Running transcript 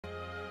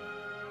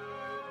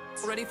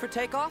Ready for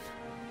takeoff?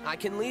 I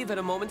can leave at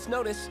a moment's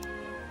notice.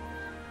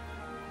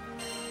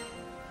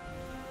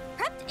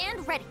 Prepped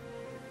and ready.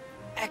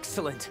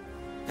 Excellent.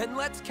 Then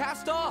let's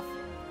cast off!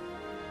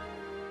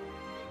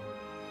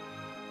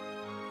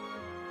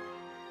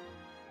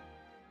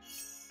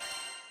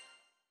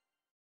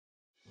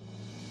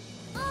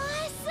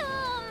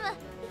 Awesome!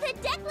 The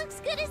deck looks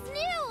good as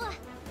new!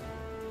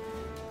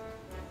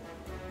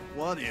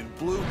 What in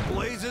blue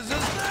blazes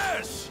is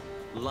this?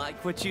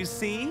 Like what you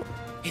see?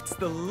 It's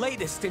the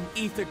latest in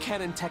ether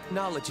cannon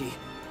technology.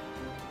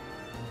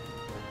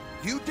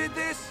 You did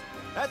this?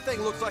 That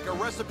thing looks like a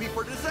recipe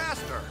for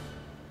disaster.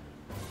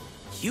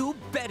 You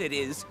bet it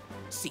is.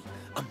 See,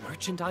 a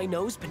merchant I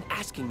know's been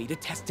asking me to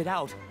test it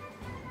out.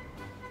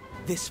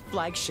 This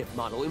flagship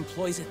model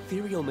employs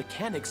ethereal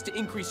mechanics to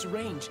increase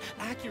range,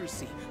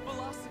 accuracy,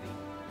 velocity.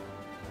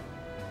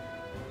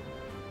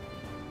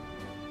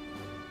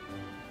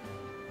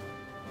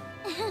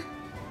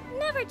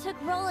 Never took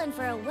Roland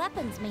for a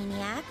weapons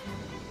maniac.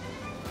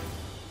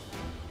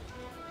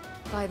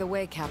 By the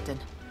way, Captain,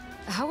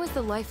 how is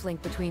the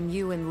lifelink between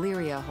you and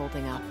Lyria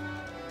holding up?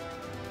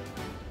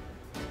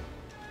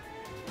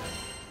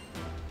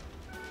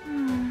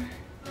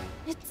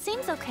 It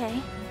seems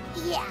okay.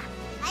 Yeah,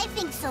 I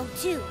think so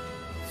too.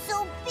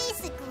 So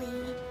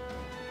basically...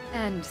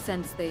 And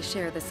since they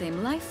share the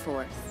same life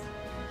force,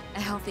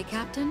 a healthy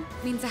captain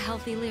means a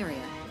healthy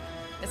Lyria.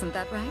 Isn't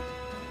that right?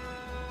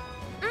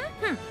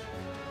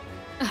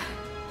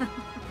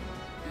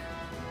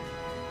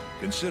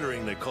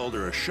 Considering they called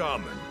her a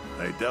shaman,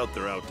 I doubt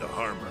they're out to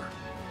harm her.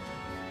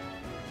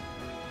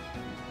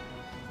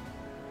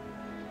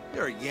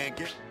 You're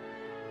yanking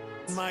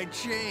my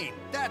chain.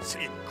 That's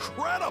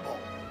incredible.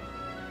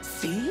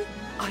 See?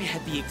 I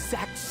had the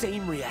exact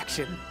same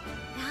reaction.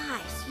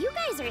 Gosh, you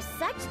guys are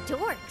such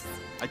dorks.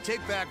 I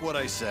take back what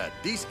I said.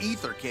 These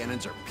ether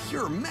cannons are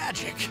pure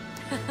magic.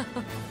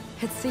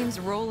 It seems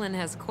Roland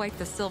has quite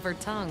the silver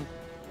tongue.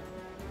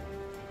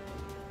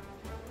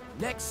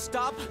 Next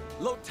stop,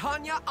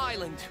 Lotania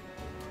Island.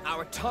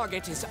 Our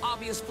target is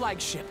Avia's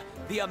flagship,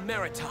 the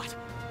Emeritot.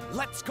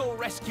 Let's go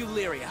rescue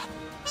Lyria.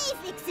 Hey,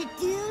 Fix-It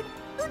Dude!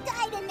 Who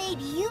died and made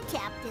you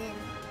captain?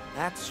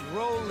 That's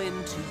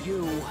Roland to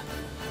you.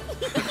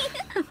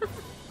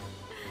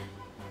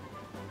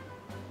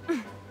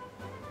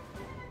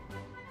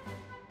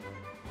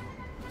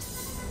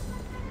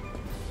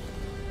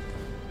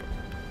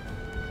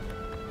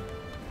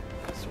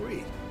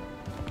 Sweet.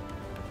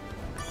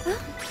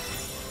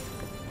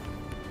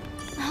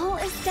 All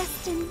is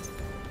destined.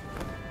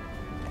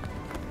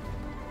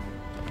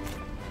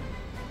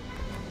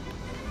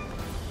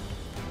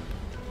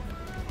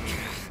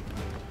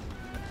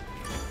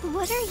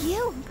 What are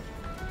you?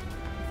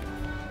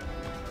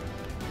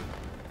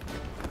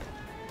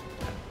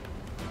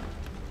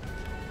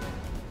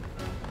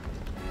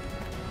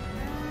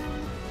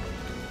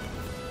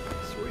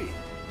 Sweet.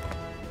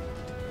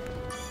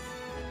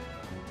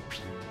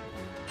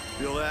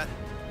 Feel that?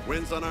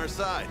 Wind's on our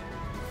side.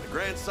 The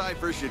Grand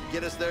Cipher should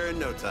get us there in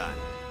no time.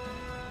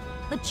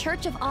 The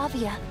Church of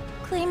Avia,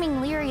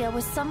 claiming Lyria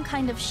was some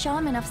kind of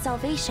shaman of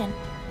salvation,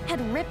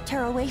 had ripped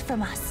her away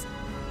from us.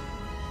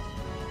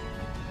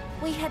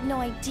 We had no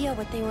idea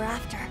what they were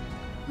after,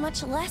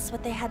 much less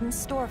what they had in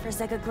store for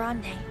Zega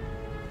Grande.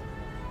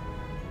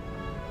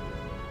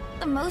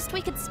 The most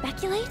we could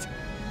speculate?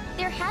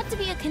 There had to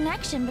be a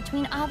connection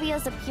between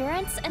Avia's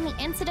appearance and the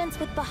incidents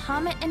with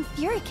Bahamut and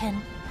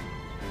Furican.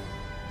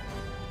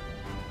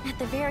 At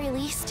the very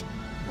least,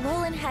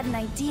 Roland had an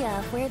idea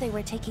of where they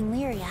were taking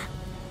Lyria.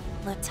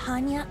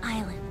 Lotania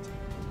Island.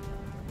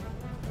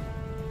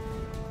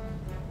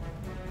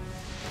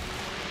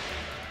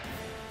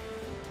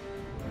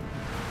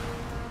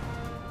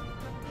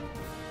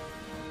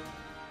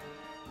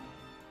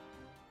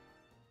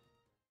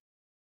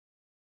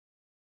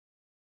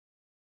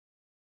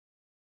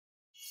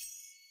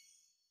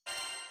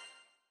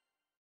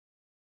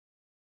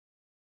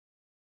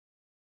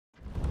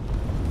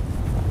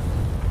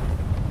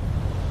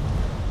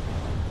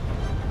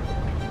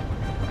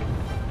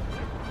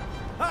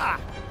 Ha!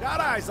 Got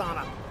eyes on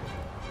him.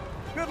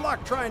 Good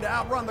luck trying to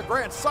outrun the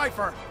Grand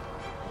Cipher.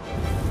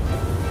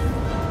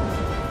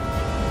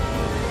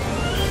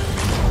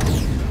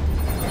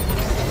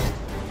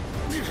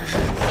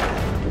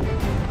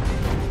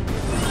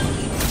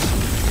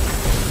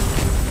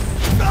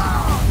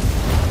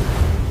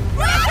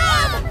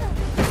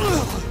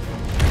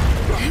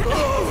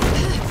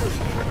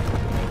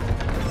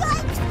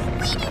 What?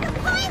 We need a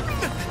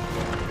pilot!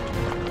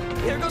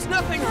 Here goes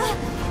nothing!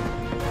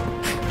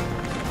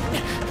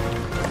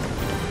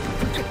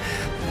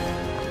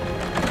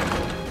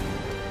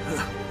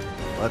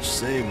 Much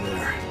saved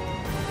there.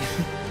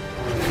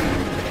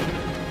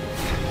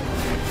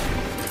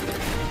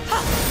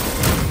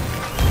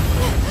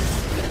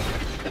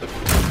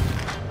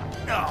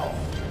 No.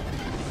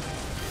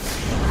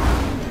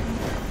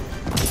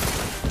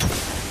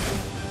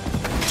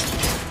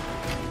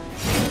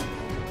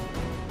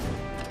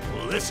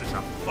 Well, this is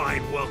a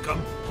fine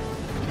welcome.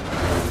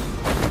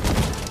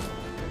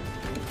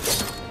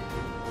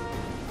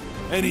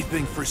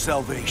 Anything for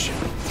salvation.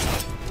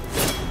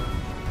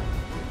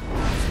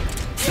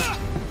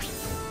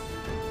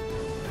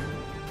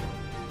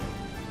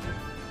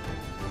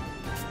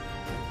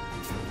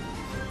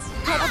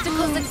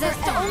 Obstacles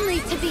exist only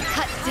to be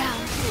cut down.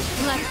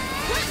 Like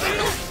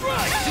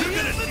You're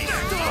gonna see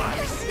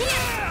stars!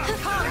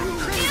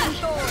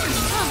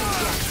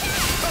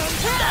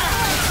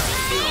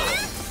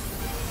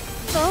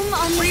 foam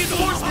on the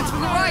Reinforcements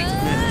from the right!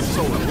 Man, it's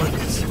so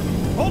relentless.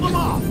 Hold them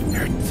off!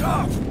 You're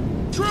tough!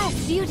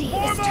 Troops! beauty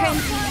is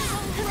transient.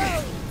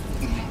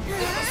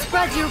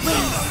 Spread your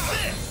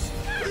wings.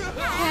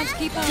 Can't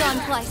keep on. John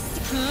Fleist.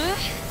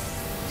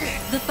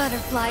 The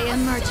butterfly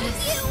emerges.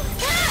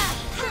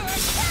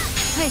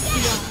 I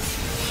see all.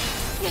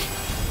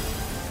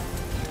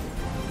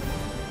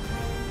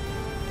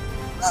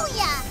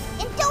 Booyah!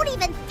 And don't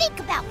even think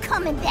about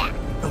coming back.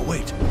 No,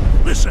 wait.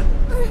 Listen.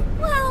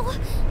 Well,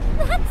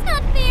 that's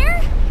not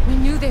fair. We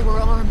knew they were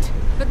armed,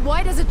 but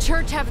why does a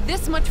church have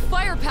this much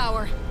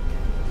firepower?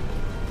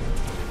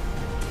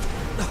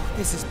 Oh,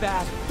 this is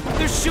bad.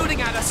 They're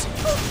shooting at us!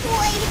 Oh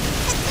boy!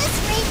 At this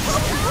rate,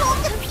 we'll be blown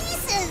to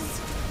pieces!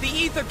 The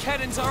ether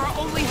cannons are our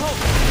only hope!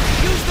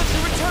 Use them to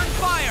return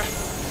fire!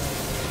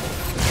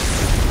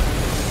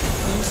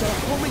 Use our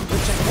homing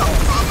projectile!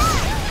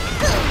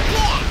 Oh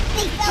yeah!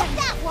 They felt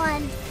that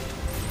one!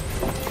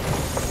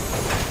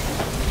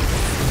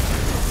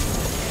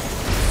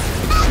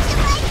 How'd you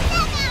like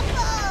that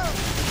apple?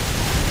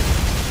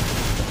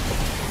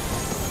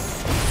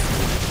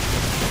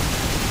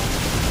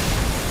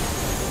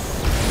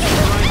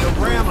 Trying to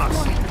ram us.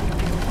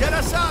 Get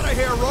us out of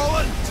here,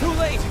 Roland! Too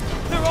late!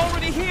 They're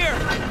already here!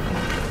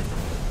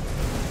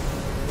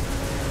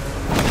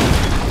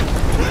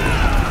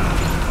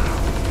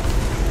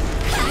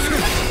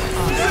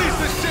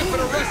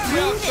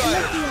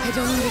 I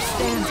don't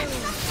understand.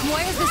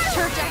 Why is this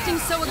church acting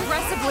so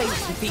aggressively?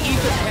 The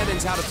ether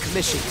cannon's out of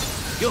commission.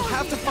 You'll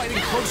have to fight in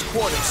close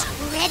quarters.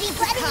 Ready,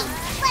 buddy?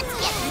 Let's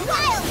get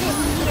wild in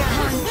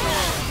here!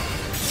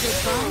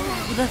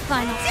 The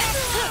final.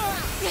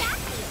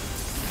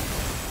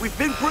 We've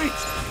been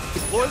breached.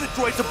 Deploy the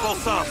droids to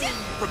Balsam.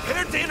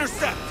 Prepare to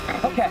intercept.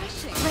 Okay,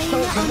 so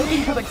we're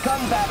looking for the gun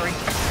battery.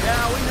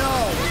 Yeah, we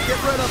know. We'll get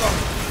rid of them.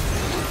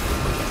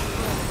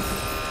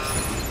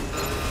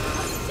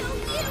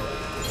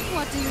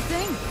 What do you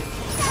think?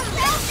 That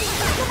Ralphie's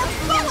gonna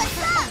blow us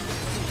up!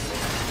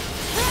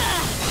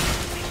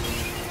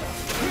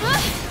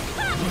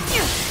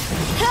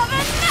 Have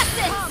a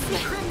message!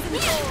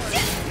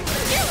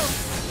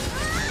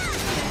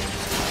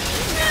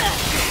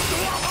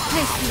 I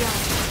see all.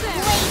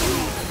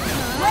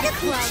 What if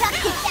we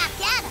chucked it back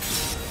at him?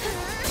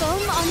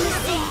 Foam on the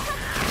sea.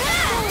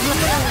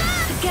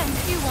 Again,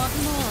 you want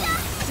more.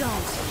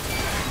 Don't.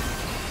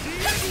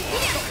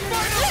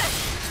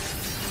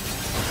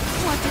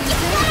 What do you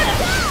think?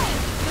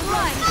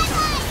 Right.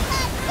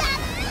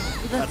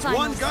 The That's final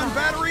one gun stop.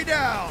 battery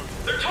down!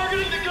 They're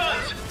targeting the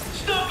guns!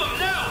 Stop them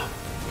now!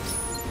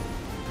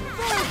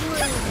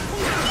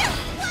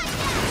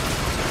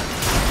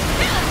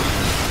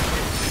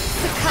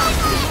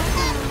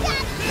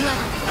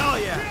 Hell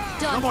yeah!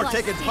 No more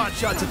taking pot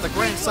shots at the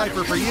Grand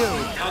Cipher for you!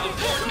 Now the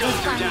port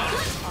guns are down!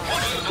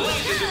 What in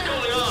blazes is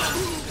going on?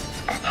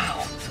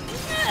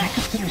 I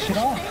could finish it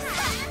off.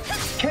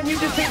 Can you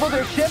disable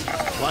their ship?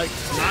 Like,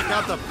 knock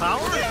out the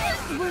power?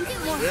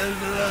 Then,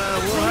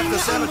 we'll have to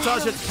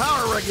sabotage its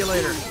power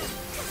regulator.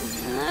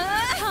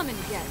 Come and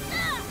get it.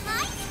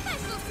 My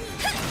specialty!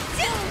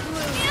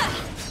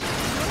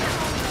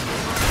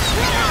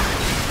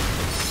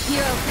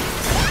 Hero.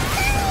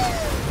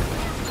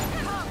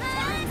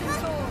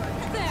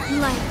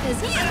 Life is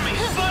Enemy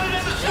spotted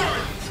at the shore!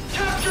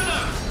 Capture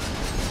them!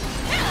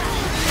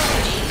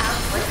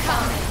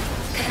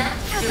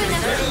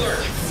 Red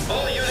alert!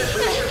 All units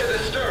report to the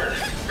stern!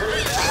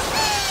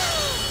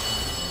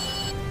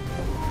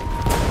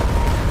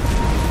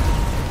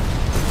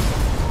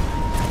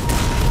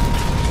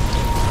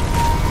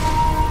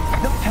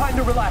 No time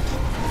to relax.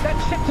 That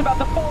ship's about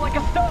to fall like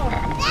a stone.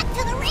 Back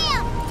to the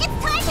ram! It's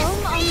time to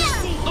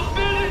scram!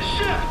 Abandoned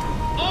ship!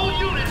 All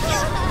units!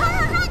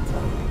 Hunt!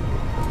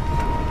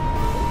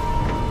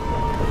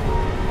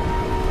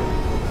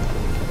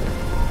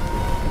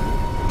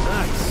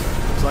 Nice.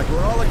 Looks like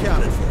we're all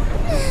accounted for.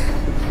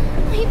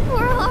 My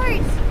poor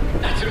heart.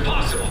 That's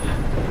impossible!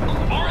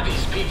 Who are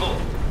these people?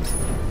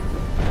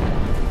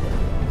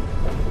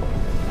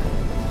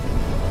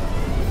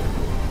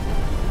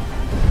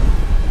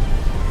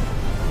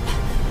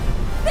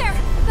 there!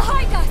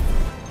 Behind us!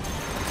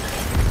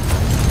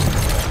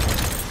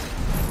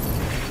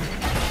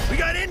 We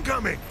got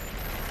incoming!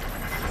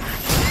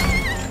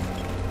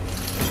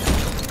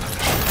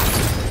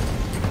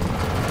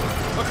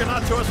 Hooking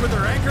onto us with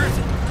their anchors?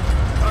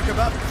 Talk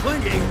about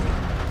clinging.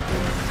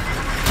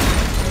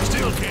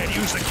 Still can't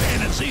use the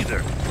cannons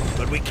either.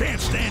 But we can't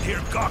stand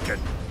here gawking.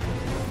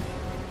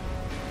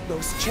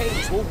 Those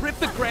chains will rip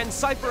the Grand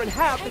Cipher in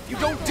half if you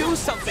don't do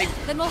something.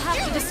 Then we'll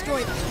have to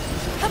destroy them.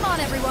 Come on,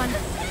 everyone.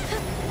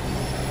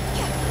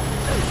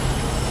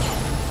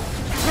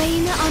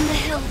 Rain on the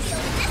hills.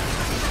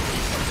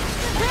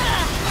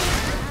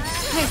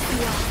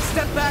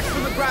 Step back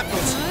from the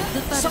grapples.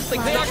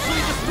 Something they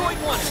actually destroyed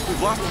one.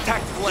 We've lost the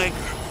tactical anchor.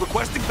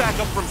 Requesting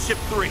backup from ship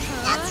 3.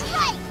 That's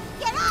right!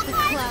 Get off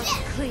our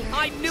ship! Clear.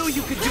 I knew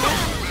you could do it.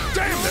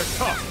 Damn, they're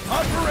tough!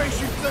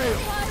 Operation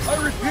failed! I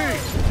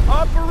repeat,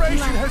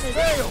 operation has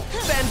failed!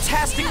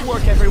 Fantastic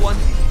work, everyone.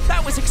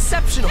 That was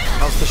exceptional.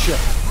 How's the ship?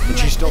 Can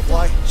she still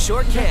fly?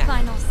 Sure The can.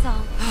 final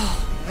song.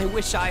 I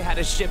wish I had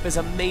a ship as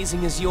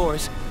amazing as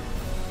yours.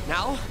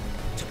 Now,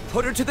 to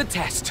put her to the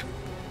test.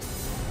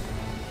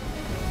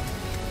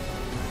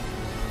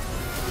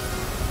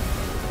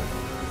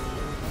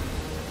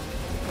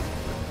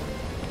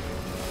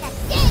 That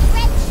dang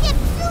red ship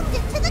zoomed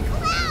into the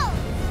cloud!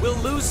 We'll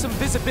lose some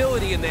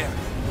visibility in there.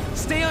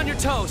 Stay on your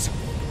toes.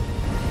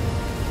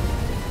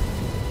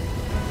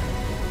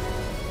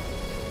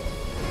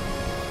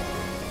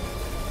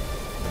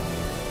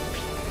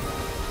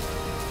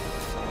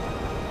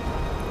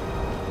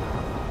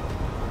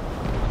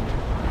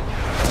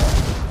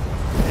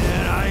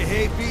 And I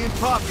hate being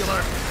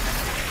popular.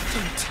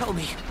 Don't tell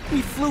me.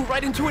 We flew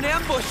right into an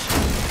ambush.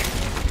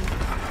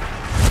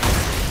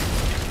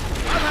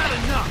 I've had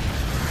enough.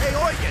 Hey,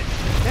 Eugen,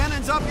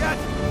 cannons up yet?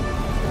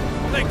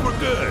 Think we're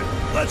good.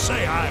 Let's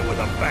say hi with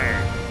a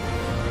bang.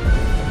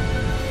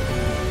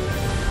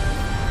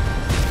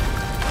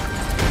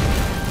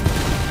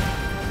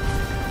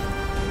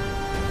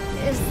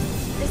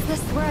 Is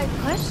this where I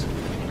push?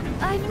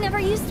 I've never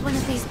used one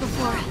of these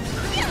before.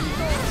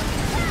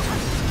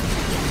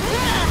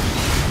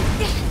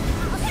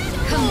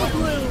 Come on,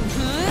 Blue.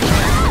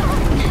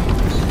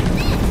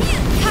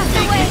 Cast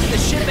away! The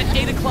ship at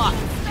 8 o'clock.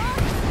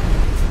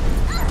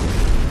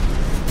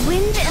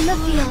 Wind in the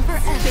field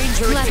forever.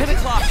 Danger at 10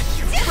 o'clock.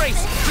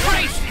 Brace!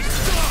 Brace!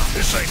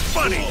 This ain't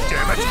funny,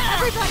 damn it.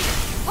 Everybody,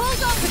 hold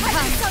on to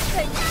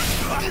something!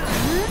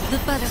 The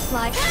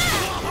butterfly.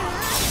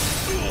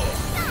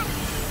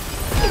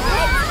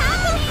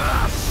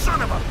 Ah,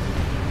 son of a...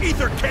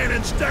 Ether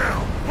cannons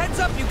down. Heads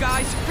up, you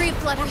guys. Free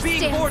flutter We're being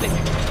stance. boarded.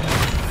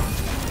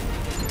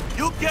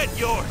 You'll get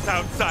yours,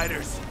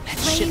 outsiders. That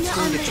ship's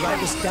going to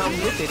drive us down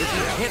with it if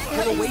we can't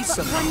pull away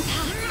somehow.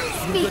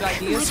 Any good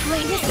ideas?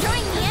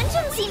 Destroying the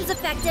engine seems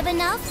effective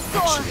enough.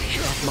 Actually,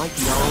 that might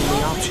be our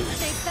only option.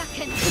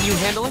 Can you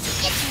handle it?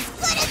 It's as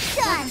good as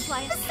done.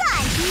 Besides,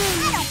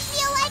 I don't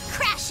feel like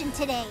crashing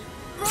today.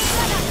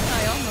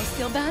 I almost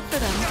feel bad for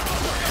them.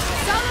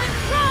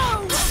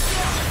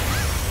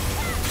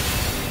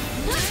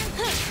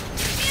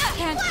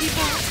 Can't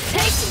people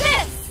Take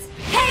this!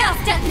 Chaos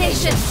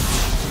detonation!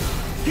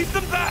 Keep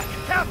them back.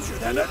 Capture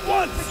them at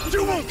once.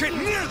 You won't get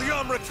near the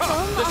Amrita.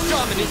 The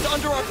shaman is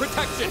under our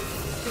protection.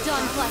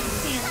 Dawnfly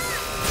stance.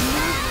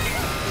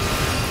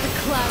 The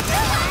cloud.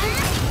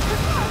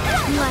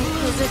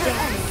 Life is a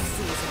dance.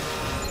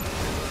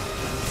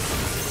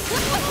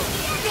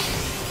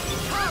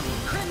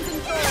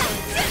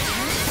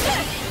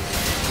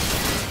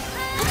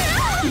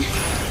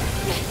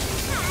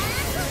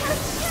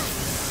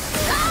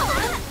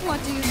 What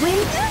do you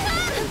Wind.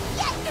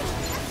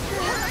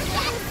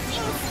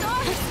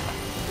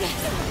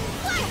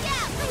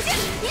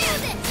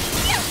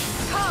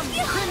 Come,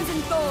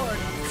 Crimson Thorn!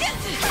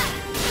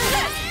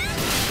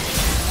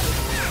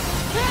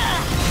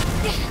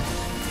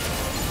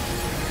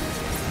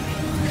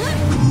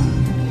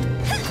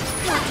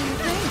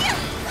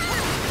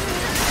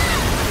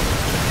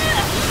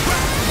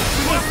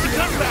 Lost the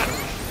gun battle.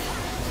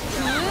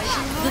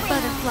 The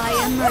butterfly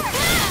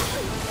emerges.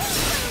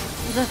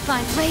 The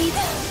fine blade.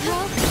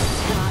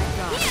 My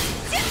God.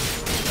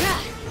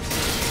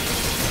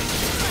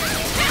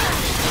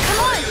 Come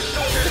on!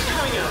 Soldiers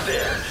swing out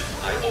there.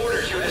 I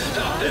ordered you to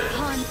stop them.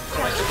 Am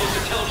I supposed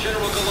to tell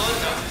General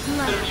Galanta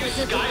that a few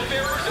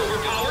Skyfarers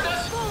overpowered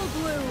us? Full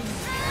bloom.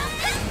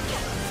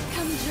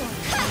 Come join.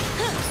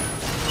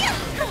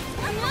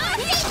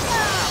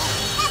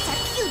 That's a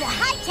cue to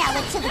hightail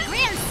it to the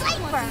Grand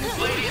Cipher.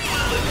 Ladies,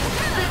 listen.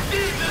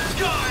 Defeat the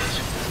skies!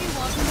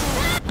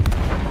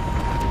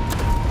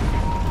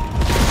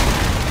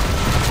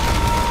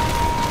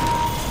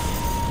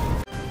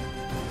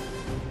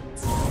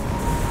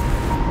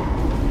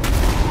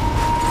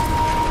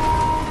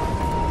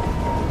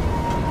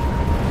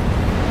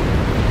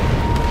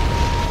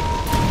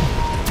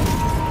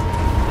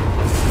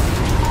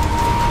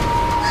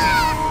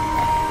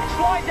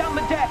 Slide down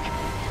the deck.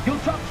 You'll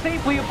drop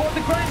safely aboard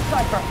the Grand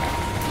Cipher.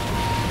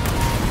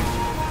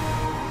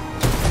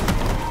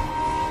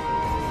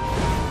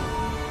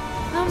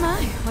 Oh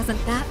my,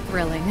 wasn't that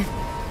thrilling?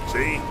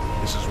 See?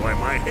 This is why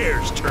my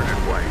hair's turning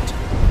white.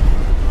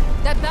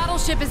 That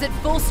battleship is at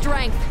full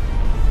strength.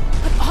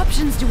 What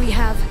options do we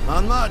have?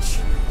 Not much,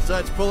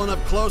 besides pulling up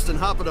close and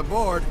hopping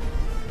aboard.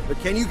 But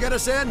can you get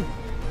us in?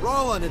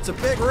 Roland, it's a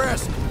big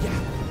risk. Yeah,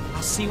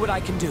 I'll see what I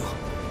can do.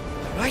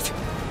 All right,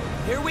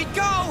 here we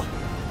go!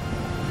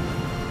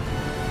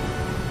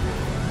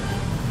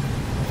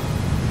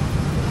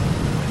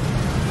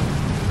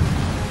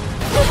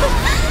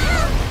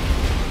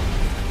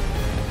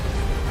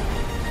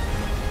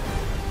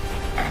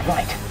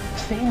 Right,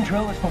 same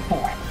drill as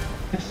before.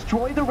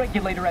 Destroy the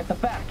regulator at the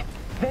back.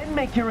 then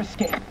make your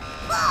escape.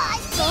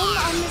 Foam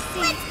on the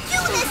sea. Let's do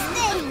this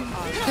thing!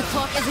 The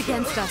clock is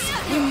against us.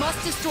 We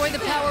must destroy the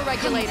power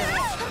regulator.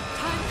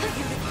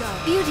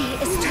 Beauty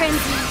is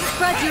transient.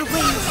 Spread your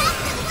wings.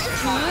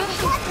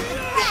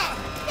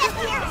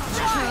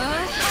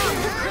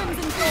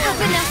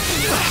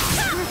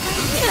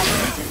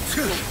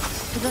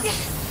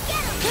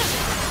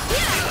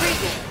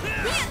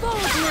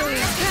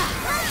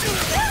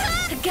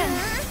 Again,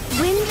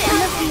 wind in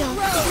the field.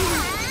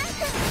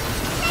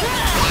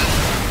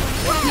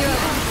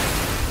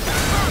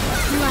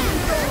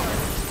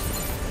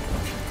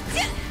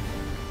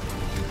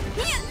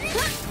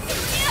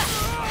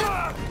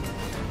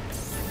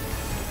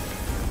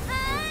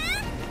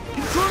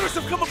 Intruders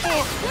have come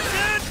aboard!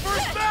 Stand for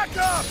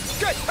backup!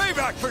 Get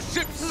payback for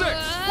Ship 6!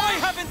 Why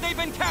haven't they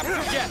been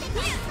captured yet?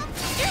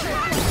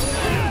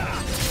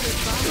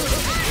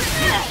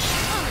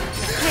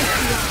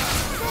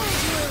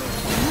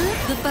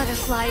 The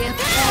butterfly of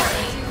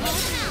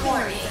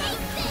Warning.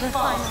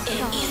 Fall in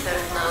ether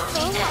flow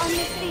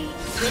detected.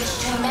 Switch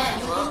to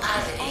manual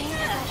piloting.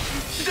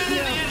 Send in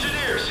the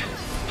engineers!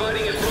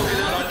 Fighting is broken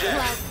out on deck.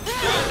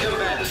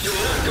 Non-combatants do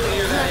not go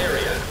near that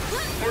area.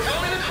 We're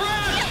going to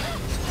crash!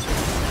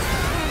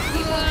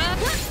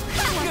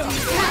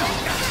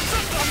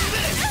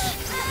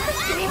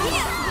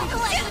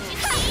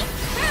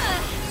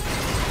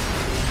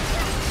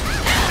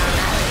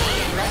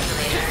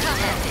 Regulator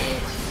detected.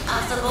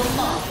 Possible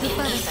fall in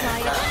ether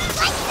flow.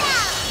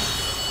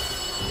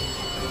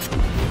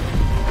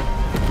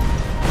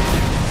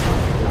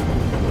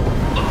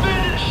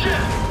 Abandoned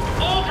ship!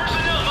 All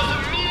personnel must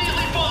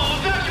immediately follow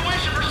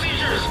evacuation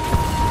procedures!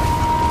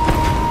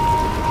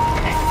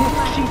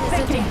 She's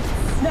sinking.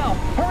 Now,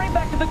 hurry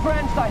back to the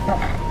Grand Cipher.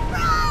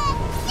 Run!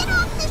 Get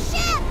off the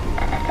ship!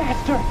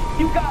 Faster!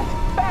 You guys,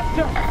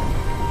 faster!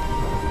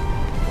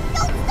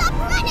 Don't stop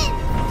running!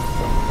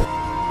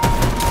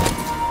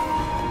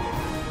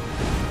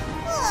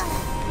 Ugh,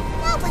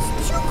 that was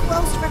too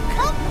close for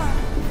comfort.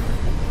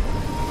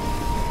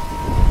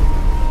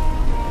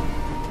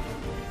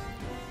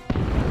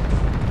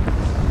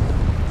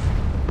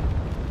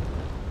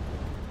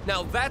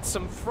 Now that's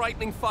some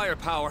frightening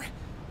firepower.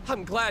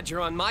 I'm glad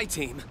you're on my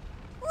team.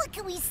 What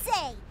can we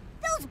say?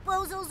 Those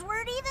bozos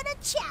weren't even a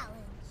challenge.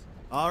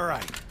 All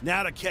right,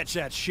 now to catch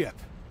that ship.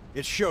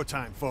 It's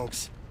showtime,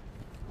 folks.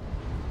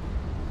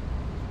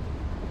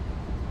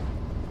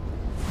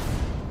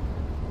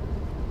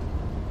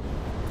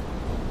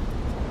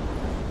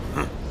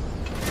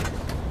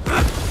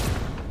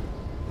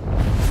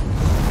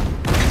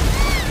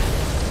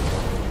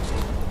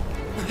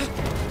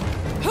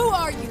 Who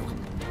are you?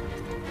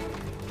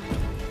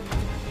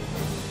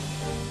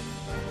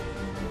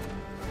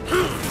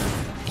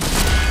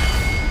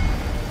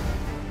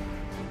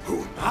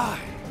 Who am I?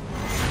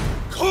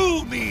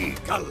 Call me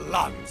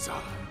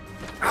Galanza,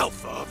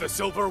 Alpha of the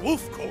Silver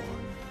Wolf Corps,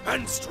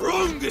 and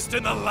strongest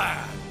in the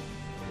land!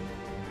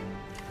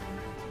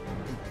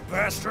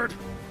 Bastard!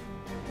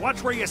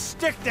 Watch where you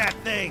stick that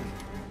thing!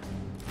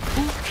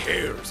 Who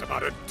cares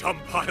about a dumb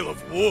pile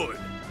of wood?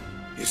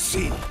 You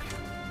see,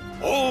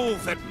 all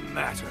that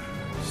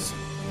matters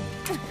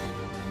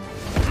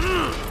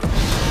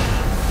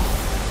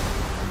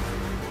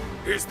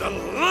is the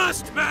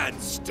last man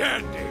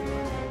standing!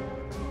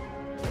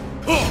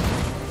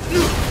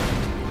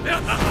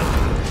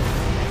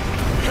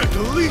 At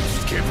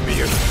least give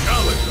me a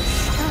challenge!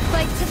 A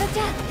fight to the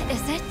death,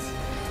 is it?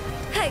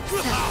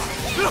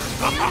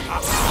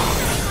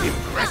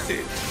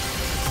 Impressive!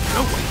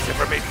 No one's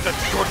ever made such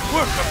short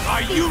work of my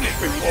unit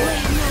before!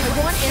 I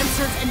want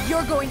answers, and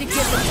you're going to give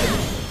them to me.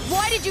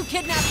 Why did you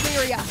kidnap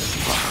Lyria?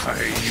 Why,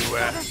 you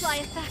ask? Butterfly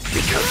effect.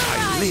 Because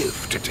I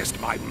live to test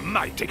my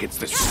might against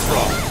the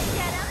strong.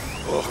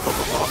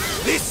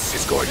 Oh, this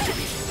is going to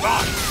be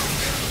fun!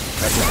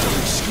 That's not an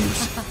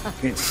excuse.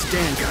 Can't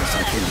stand guys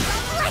like him.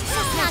 Let's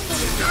just not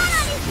get caught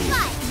on his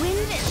butt.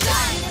 Wind is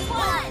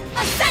one.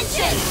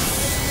 Ascension!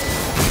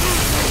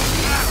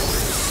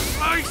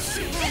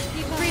 Spicy!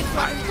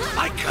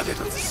 I cut it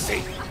with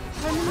safe.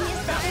 Harmony is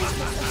the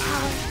basis of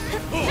power.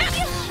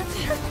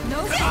 No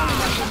sign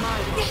of the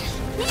mind.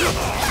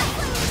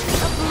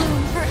 A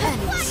bloom for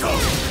enemies. So,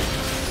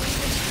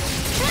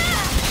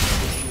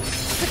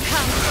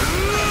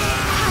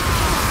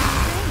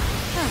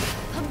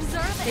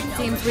 It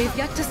seems we've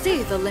yet to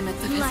see the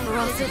limits of his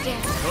ferocity.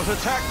 Those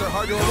attacks are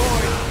hard to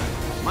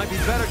avoid. Might be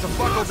better to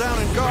buckle down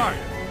and guard.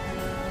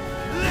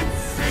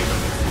 let's savor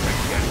this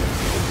together.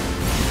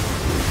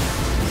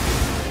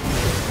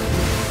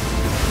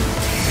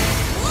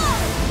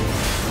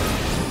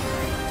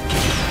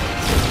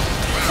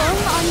 Foam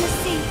on the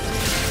sea.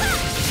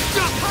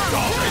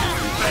 Stop it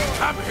and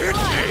come hit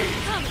me!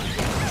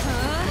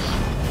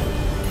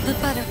 The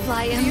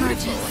butterfly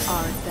emerges.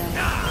 Are they?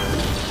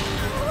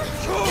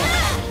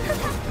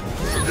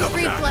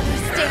 Free flutter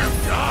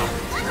stings.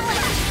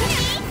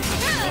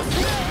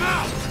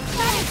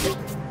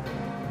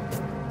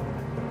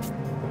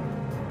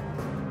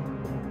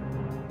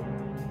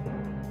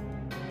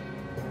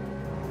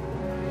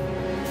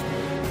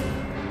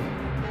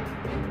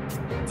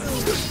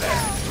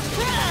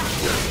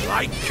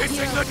 like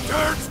kissing the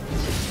dirt?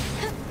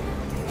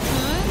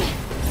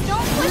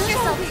 Don't push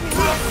yourself too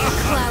hard.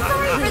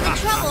 Sorry for the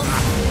trouble.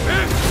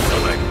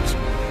 Excellent!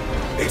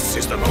 This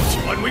is the most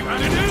fun we've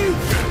had in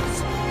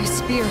ages! Your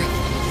spear,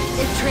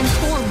 it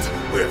transformed.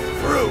 We're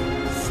through!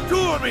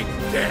 Storming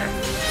death!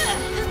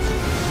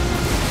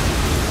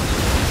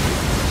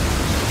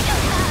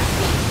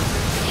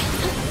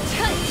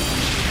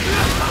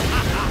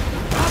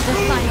 The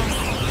final.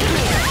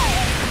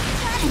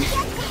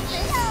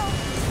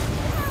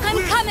 I'm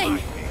coming!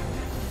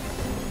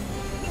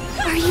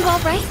 Are you all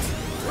right?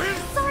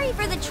 Sorry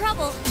for the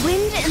trouble.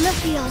 Wind in the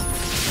field.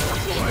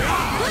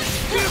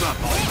 Give up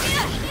on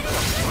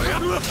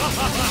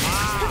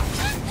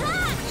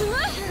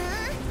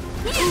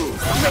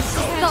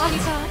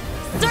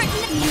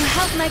Certainly, you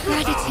have my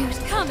gratitude.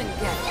 Come and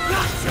get it.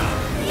 Gotcha!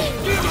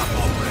 Give up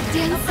already!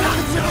 Dance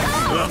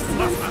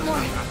once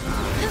more.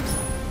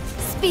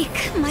 Speak,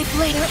 my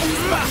blade. There is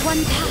but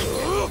one path.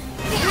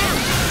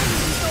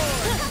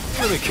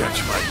 Let me catch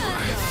my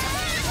breath.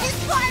 This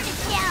part is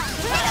down.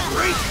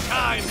 Great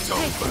time's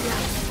over!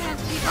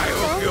 I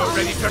hope you're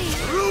ready to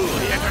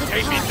truly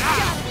entertain me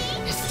now!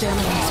 His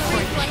stamina is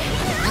frightening,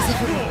 as if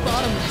it were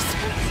bottomless.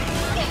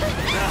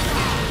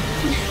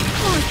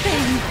 Poor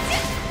thing.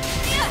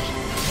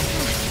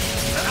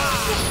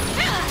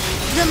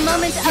 The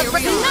moment of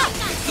enough!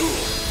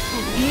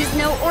 He's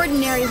no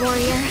ordinary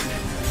warrior.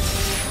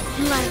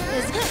 Life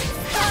is...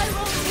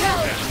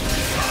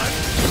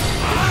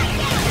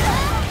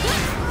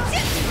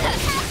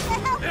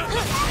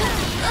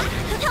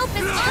 Help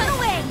is on the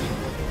way!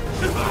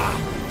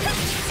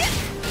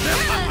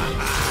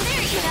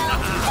 There you go!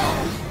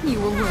 You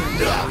will learn.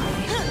 There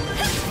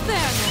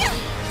now!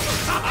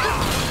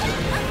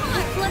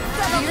 Let's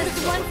settle this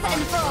once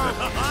and for all!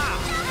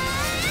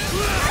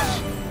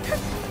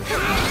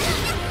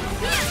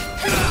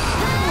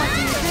 What do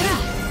you think?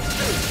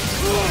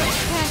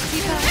 Can't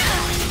keep up.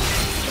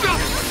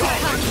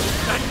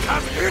 And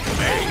come hit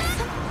me!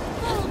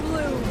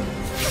 Granblue!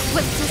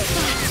 What's this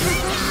that?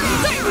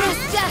 Certain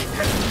death!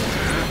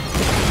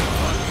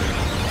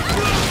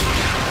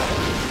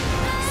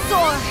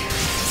 Soar!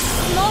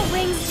 Small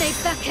wings may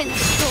beckon.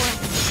 Soar!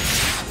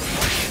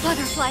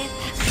 Butterfly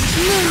effect.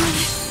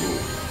 Moonlight!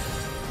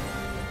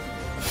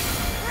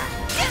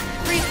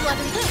 Free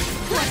fluttering.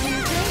 What do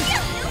you think?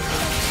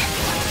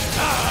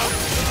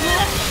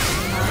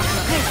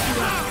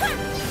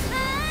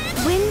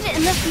 Wind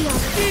in the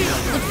field.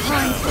 The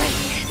pawns break.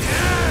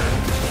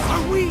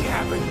 Are we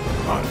having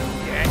fun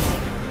yet?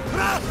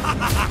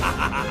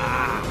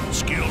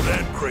 Skilled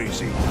and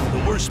crazy.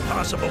 The worst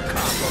possible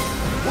combo.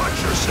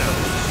 Watch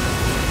yourselves.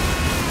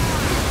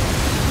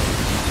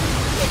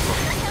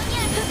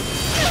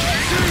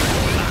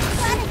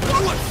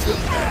 What's the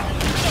matter?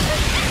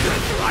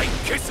 Like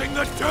kissing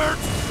the dirt?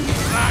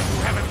 Glad you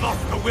haven't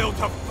lost the will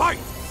to fight!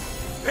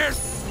 There's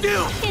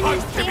still fun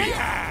to be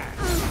had!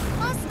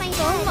 Lost my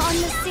foam on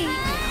the sea.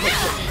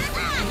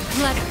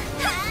 Letter.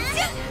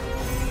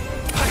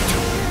 I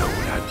don't know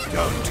what I've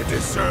done to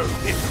deserve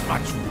this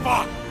much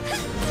fun!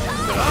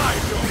 But I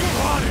don't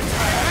want it to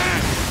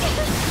end!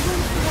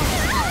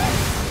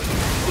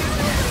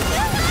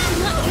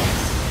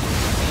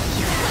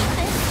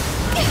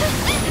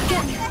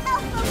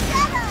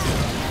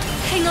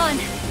 Hang on.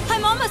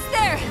 I'm almost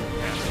there.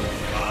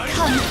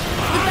 Come. The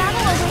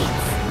battle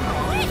awaits.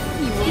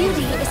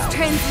 Beauty is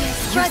transient.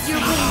 Spread your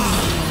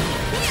wings.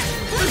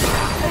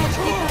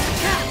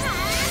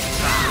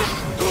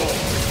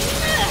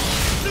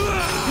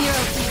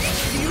 Hero.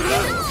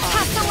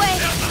 Pass away.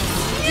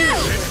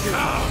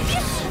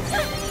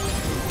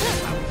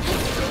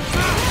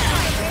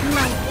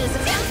 Life is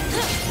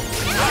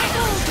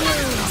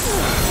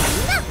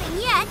nothing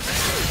yet.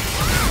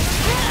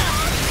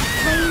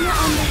 Rain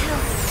on the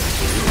hills.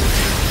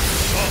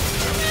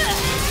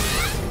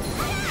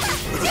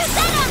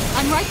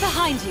 I'm right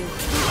behind you.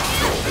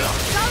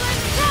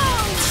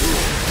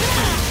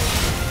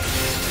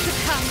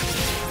 Succumb.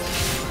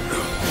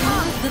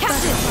 The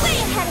Captain, way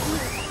ahead of me.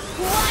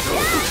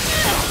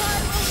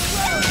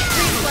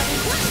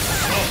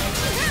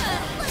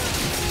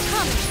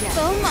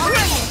 Foam on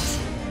it.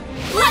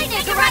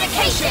 Lightning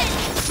eradication!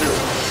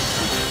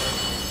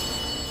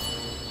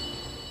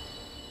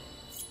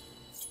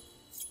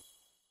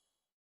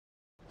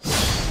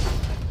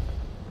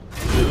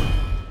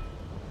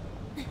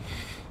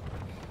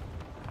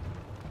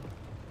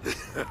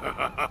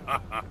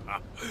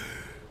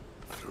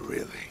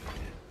 Thrilling.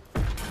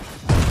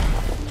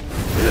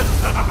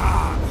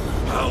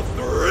 How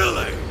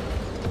thrilling!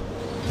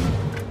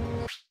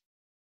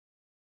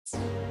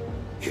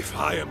 If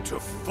I am to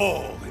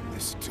fall in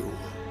this duel,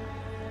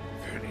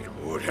 then it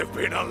would have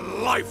been a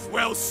life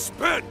well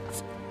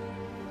spent!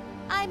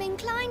 I'm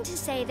inclined to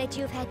say that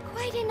you've had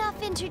quite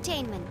enough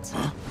entertainment.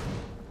 Huh?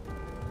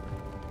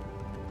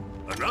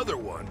 Another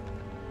one?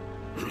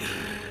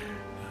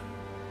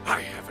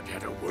 I haven't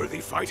had a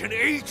worthy fight in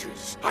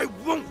ages! I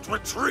won't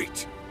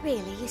retreat!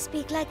 Really, you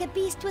speak like a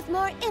beast with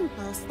more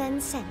impulse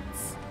than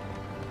sense.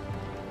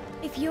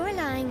 If you're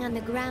lying on the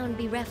ground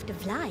bereft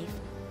of life,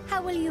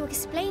 How will you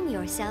explain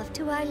yourself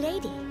to Our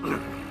Lady?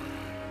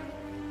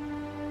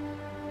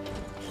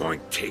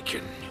 Point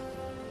taken.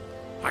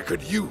 I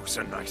could use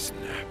a nice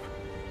nap.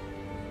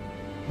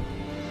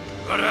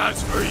 But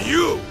as for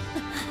you,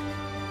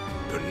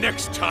 the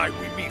next time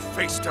we meet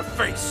face to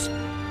face,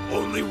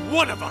 only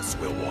one of us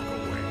will walk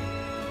away.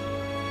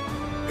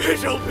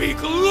 It'll be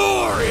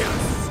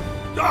glorious!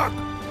 Doc!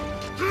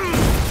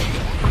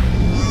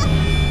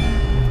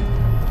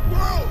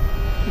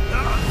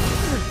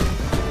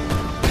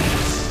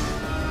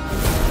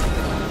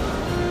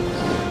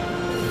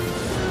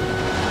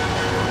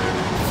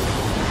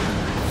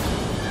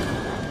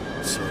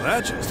 So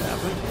that just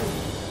happened.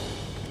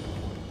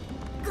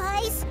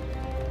 Guys,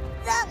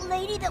 that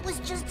lady that was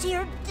just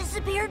here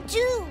disappeared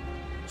too.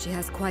 She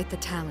has quite the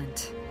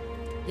talent.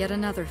 Yet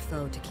another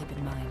foe to keep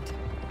in mind.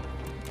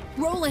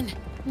 Roland,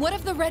 what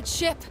of the red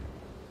ship?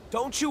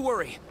 Don't you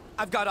worry.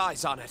 I've got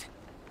eyes on it.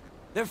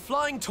 They're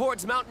flying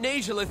towards Mount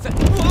Nazhalith and...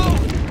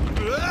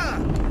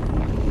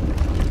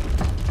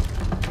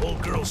 Whoa!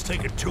 Old girl's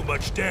taking too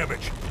much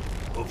damage.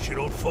 Hope she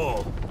don't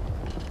fall.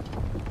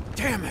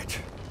 Damn it!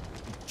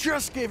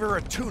 Just gave her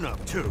a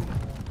tune-up, too.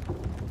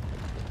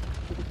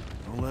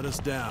 Don't let us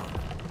down,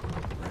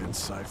 Grand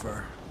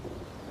Cypher.